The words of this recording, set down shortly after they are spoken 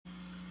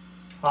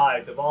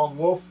Hi, Devon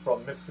Wolf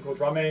from Mystical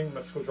Drumming,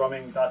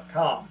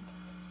 mysticaldrumming.com.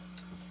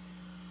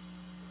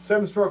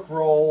 7-stroke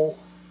roll,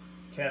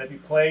 can it be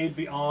played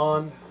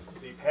beyond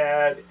the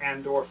pad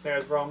and/or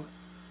snare drum?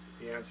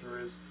 The answer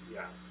is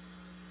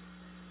yes.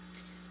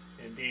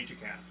 Indeed you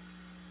can.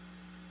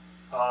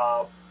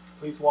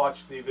 Please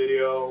watch the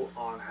video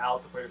on how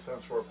to play a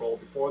 7-stroke roll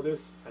before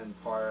this, and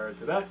prior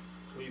to that,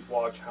 please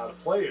watch how to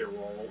play a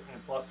roll,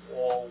 and plus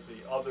all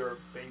the other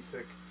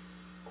basic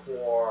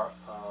core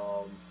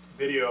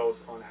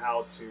videos on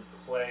how to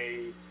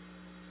play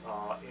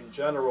in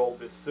general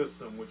this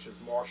system, which is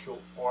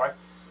martial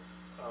arts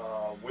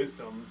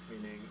wisdom,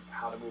 meaning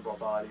how to move our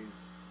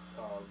bodies,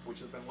 which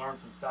has been learned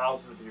from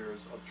thousands of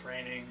years of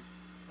training.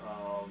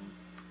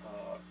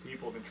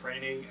 People have been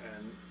training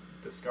and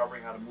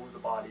discovering how to move the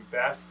body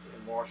best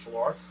in martial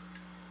arts,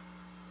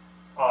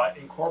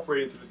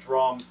 incorporated into the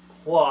drums,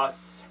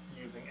 plus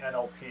using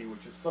NLP,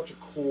 which is such a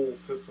cool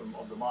system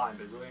of the mind.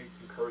 They really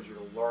encourage you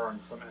to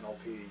learn some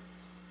NLP,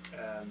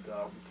 and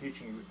we're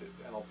teaching you the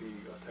NLP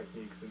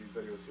techniques in these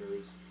video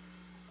series.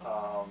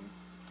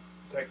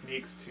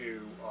 Techniques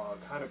to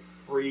kind of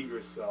free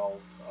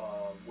yourself,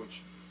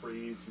 which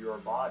frees your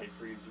body,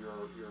 frees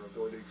your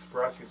ability to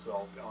express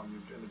yourself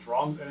in the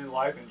drums and in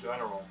life in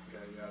general. Yeah.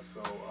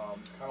 So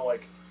it's kind of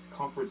like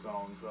comfort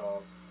zones.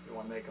 You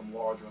want to make them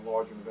larger and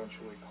larger and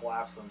eventually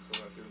collapse them so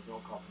that there's no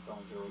comfort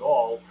zones there at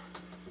all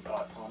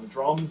on the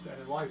drums and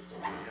in life.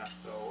 Yeah.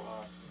 So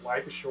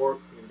life is short.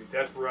 You're going to be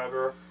dead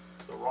forever.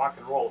 So rock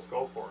and roll. Let's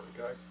go for it.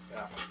 Okay.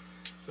 Yeah.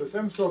 So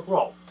 7-stroke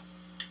roll.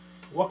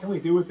 What can we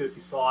do with it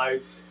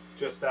besides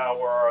just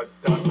our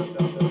da da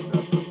da da da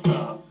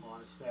da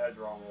on a snare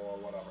drum or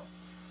whatever?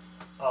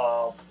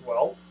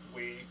 Well,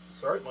 we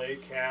certainly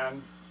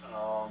can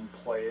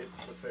play it,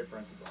 let's say for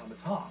instance, on the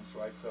toms,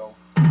 right? So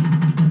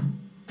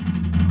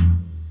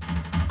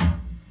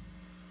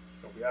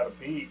if we had a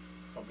beat,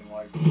 something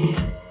like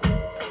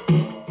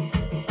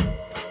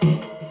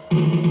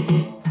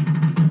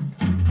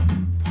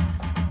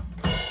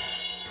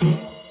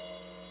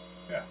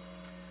yeah.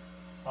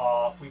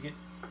 We get,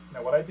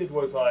 now what I did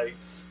was I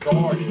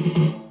started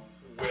with,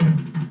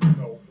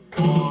 so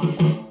 1,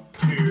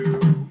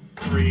 2,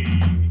 3,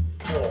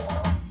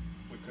 4.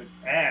 We could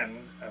end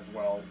as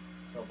well.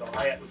 So if the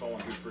hi-hat was on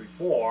 1, 2, 3,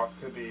 4, it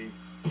could be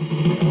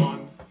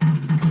 1,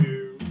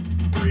 2,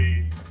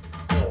 3,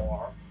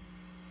 4,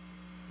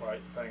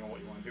 right? Depending on what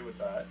you want to do with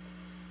that.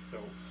 So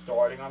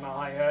starting on the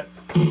hi-hat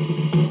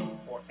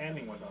or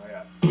ending with the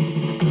hi-hat.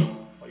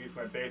 I'll use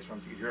my bass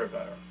drum so you can hear it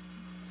better.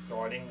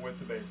 Starting with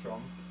the bass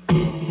drum,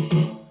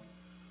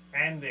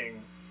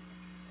 ending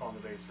on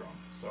the bass drum.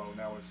 So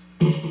now it's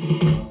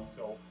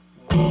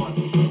 1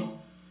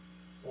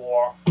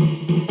 or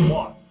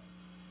 1.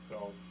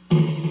 So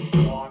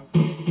 1,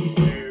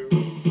 2,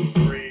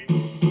 3,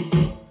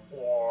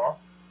 or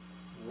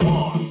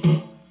 1,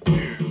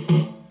 2,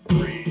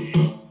 3,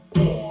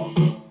 4,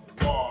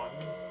 1,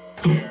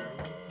 2,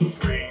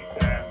 3,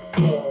 and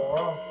 4,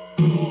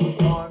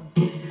 1,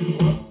 2,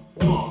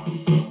 1,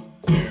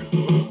 2,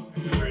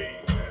 3,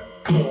 and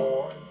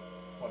 4,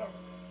 whatever.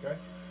 Okay.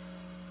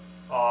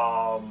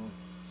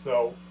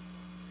 So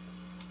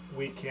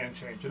we can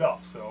change it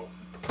up. So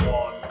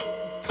 1,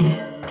 2,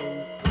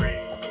 3,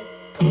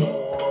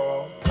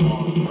 4,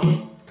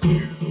 1,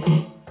 2,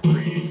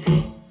 3,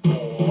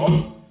 4,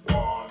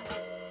 1.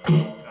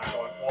 Not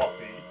going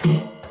offbeat,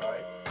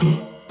 right?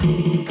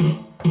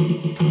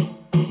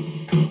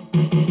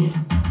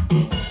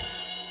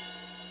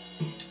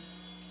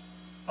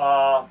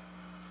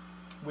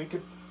 We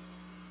could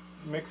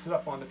mix it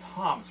up on the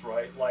toms,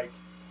 right? Like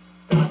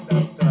da da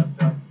da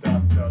da da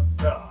da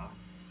da,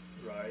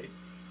 right?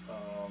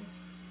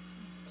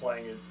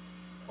 Playing it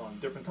on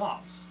different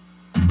toms,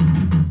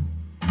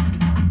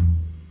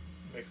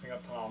 mixing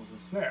up toms and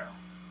snare.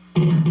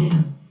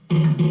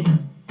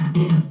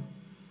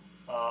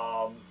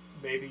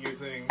 Maybe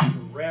using the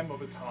rim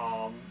of a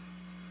tom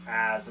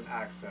as an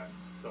accent.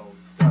 So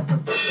da da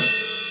da da,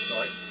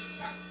 sorry,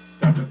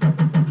 da da da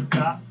da da da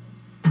da.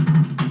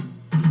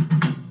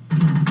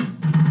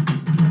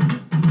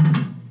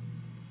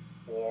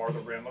 Or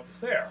the rim of the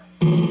snare.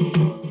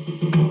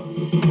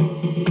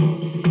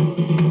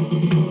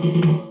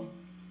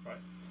 Right.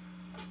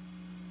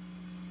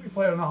 We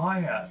play it on a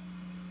hi-hat.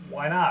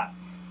 Why not?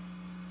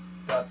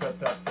 Da da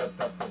da da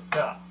da da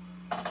da.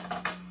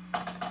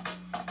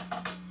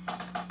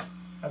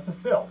 That's a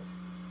fill.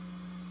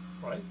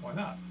 Right? Why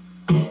not?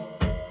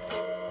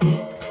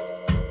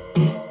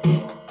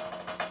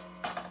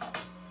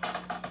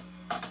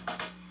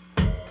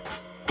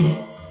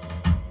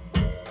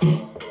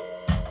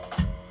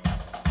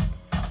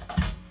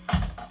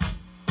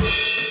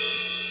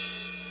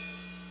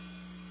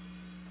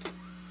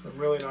 Some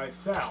really nice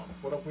sounds.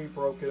 What if we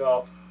broke it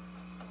up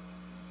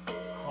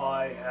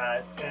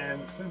hi-hat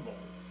and cymbal?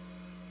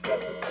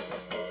 Something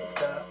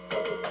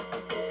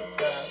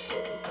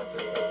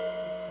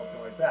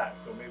like that.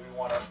 So maybe we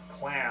want to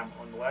clam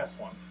on the last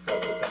one.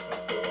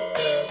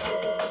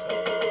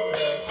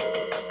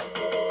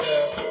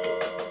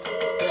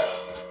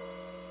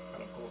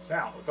 Kind of cool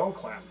sound. Or don't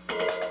clam.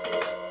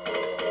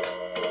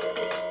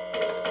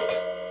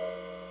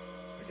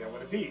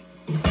 repeat.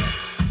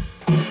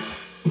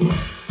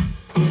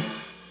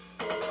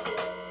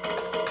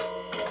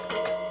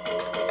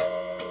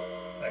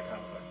 That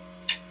kind of thing.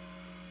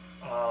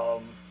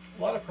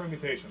 A lot of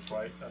permutations,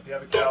 right? If you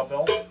have a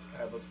cowbell, I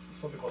have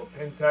something called a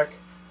pin-tech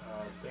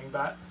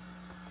dingbat.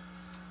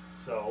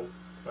 So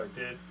if I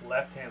did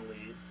left-hand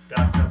lead, da,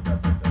 da, da,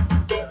 da, da,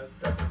 da,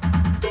 da, da.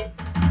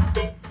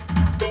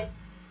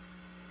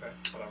 Okay,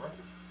 whatever.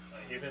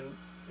 Even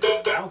if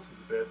it bounces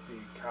a bit, the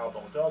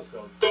cowbell does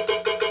so.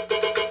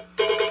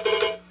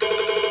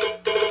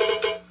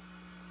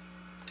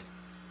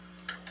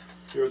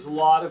 There's a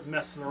lot of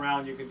messing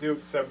around you can do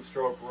with the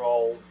 7-stroke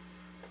roll,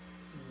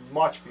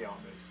 much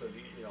beyond this. So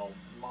you know,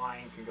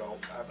 mine can go,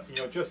 you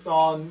know, just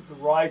on the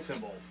ride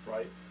cymbal,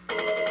 right?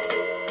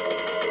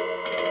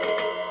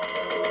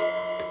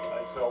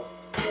 Right, so.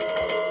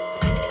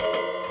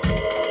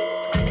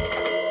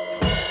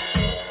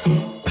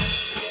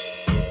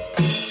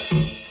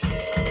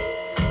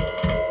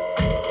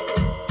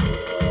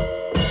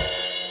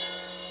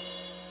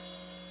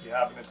 You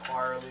have an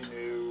entirely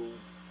new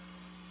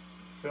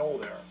fill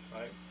there,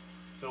 right?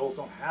 Fills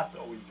don't have to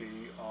always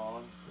be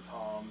on the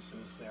toms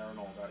and the snare and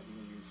all that. You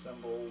can use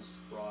cymbals,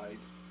 right?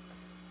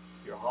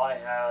 Your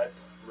hi-hat,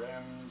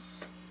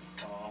 rims,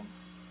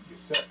 your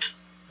sticks.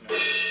 You know,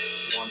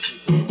 1, 2,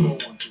 3, 4,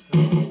 1, 2,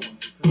 3, 4, 1,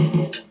 2, 3,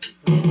 4, 1, 2,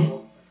 3,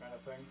 4, that kind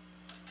of thing.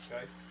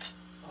 Okay?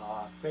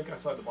 Think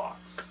outside the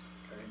box.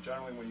 Okay? And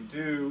generally when you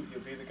do,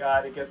 you'll be the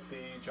guy to get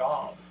the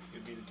job.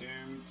 You'll be the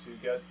dude to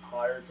get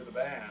hired for the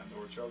band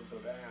or chosen for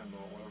the band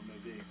or whatever it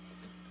may be.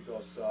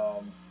 Because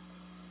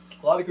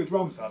a lot of good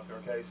drummers out there,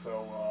 okay? So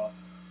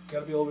you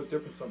got to be a little bit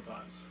different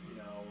sometimes. You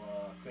know,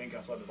 think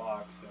outside the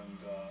box. And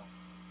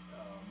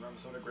remember,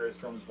 some of the greatest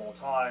drummers of all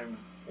time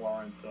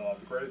aren't the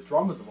greatest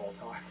drummers of all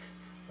time.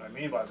 What I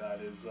mean by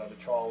that is the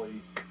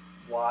Charlie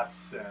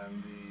Watts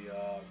and the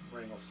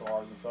Ringo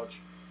Starrs and such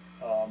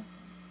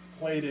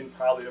played in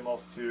probably the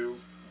most two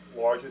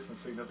largest and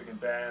significant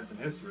bands in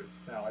history.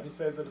 Now, I didn't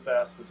say they're the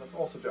best because that's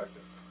all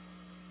subjective.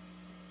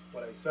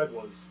 What I said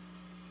was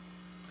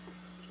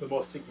the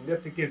most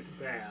significant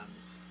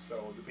bands.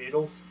 So the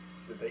Beatles,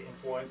 did they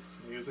influence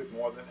music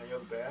more than any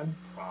other band?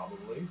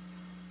 Probably.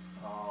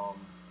 I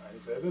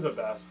didn't say they're the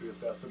best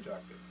because that's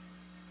subjective.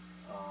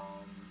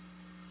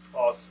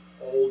 Us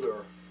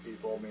older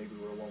people, maybe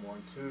we're a little more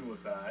in tune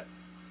with that.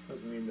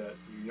 Doesn't mean that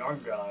you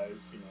young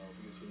guys, you know,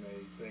 because you may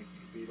think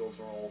the Beatles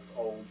are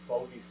old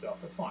folky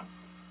stuff. That's fine.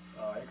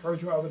 I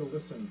encourage you however to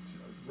listen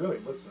to, really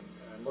listen,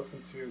 and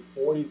listen to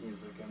 40s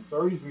music and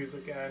 30s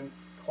music and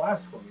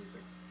classical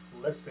music.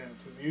 Listen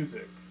to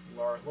music,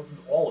 learn, listen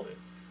to all of it.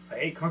 I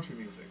hate country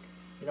music.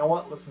 You know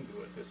what? Listen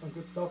to it. There's some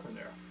good stuff in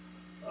there.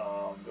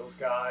 Those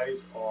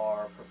guys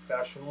are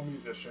professional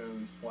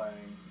musicians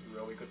playing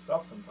really good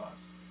stuff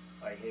sometimes.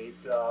 I hate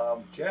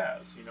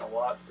jazz. You know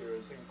what?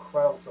 There's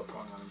incredible stuff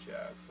going on in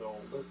jazz, so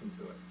listen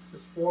to it.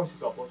 Just force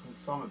yourself, listen to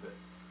some of it.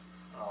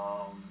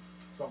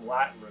 Some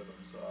Latin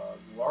rhythms.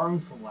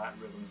 Learn some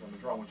Latin rhythms on the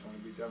drum, which I'm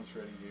going to be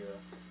demonstrating here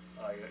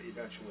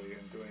eventually,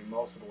 and doing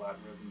most of the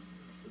Latin rhythms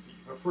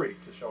for free,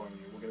 just showing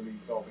you. We're going to be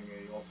developing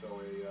also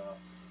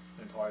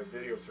an entire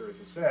video series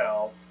for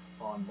sale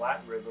on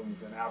Latin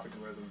rhythms and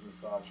African rhythms and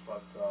such,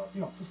 but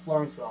you know, just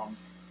learn some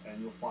and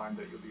you'll find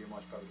that you'll be a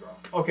much better drummer.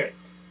 Okay,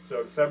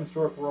 so the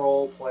 7-stroke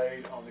roll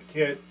played on the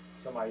kit,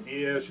 some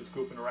ideas, just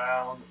goofing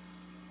around.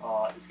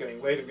 It's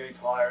getting late, I'm getting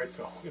tired,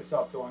 so I'm going to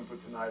stop filming for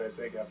tonight, I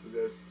think, after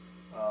this.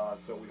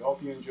 So we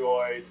hope you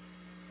enjoyed,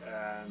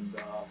 and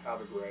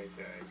have a great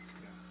day.